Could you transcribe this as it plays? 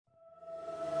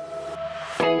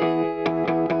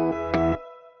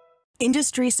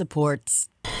Industry supports,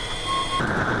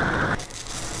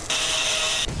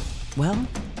 well,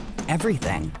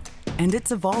 everything. And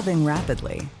it's evolving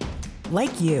rapidly.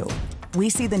 Like you,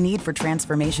 we see the need for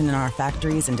transformation in our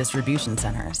factories and distribution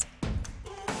centers.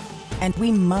 And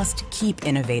we must keep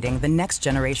innovating the next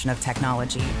generation of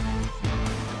technology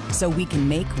so we can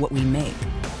make what we make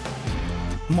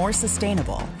more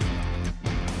sustainable,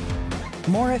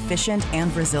 more efficient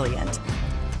and resilient,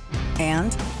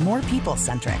 and more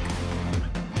people-centric.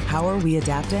 How are we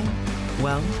adapting?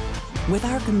 Well, with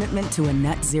our commitment to a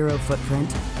net zero footprint,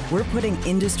 we're putting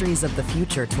industries of the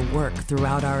future to work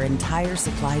throughout our entire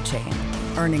supply chain,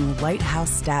 earning lighthouse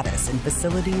status in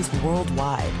facilities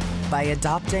worldwide by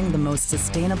adopting the most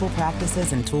sustainable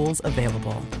practices and tools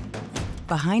available.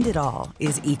 Behind it all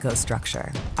is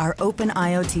EcoStruxure, our open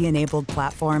IoT-enabled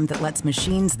platform that lets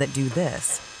machines that do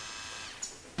this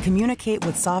communicate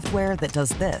with software that does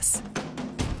this,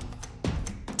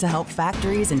 to help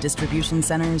factories and distribution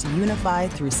centers unify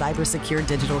through cyber-secure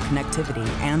digital connectivity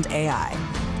and AI.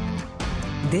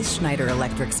 This Schneider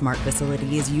Electric smart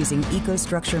facility is using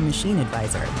EcoStruxure Machine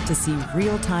Advisor to see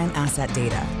real-time asset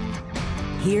data.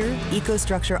 Here,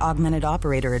 EcoStruxure Augmented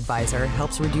Operator Advisor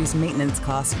helps reduce maintenance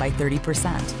costs by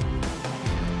 30%.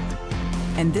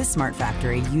 And this smart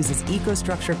factory uses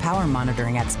EcoStruxure Power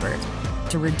Monitoring Expert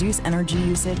to reduce energy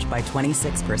usage by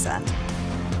 26%.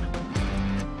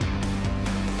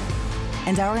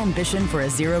 And our ambition for a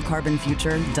zero-carbon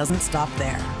future doesn't stop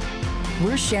there.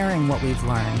 We're sharing what we've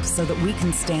learned so that we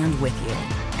can stand with you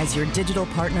as your digital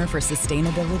partner for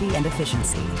sustainability and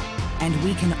efficiency. And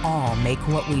we can all make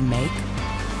what we make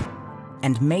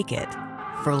and make it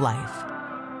for life.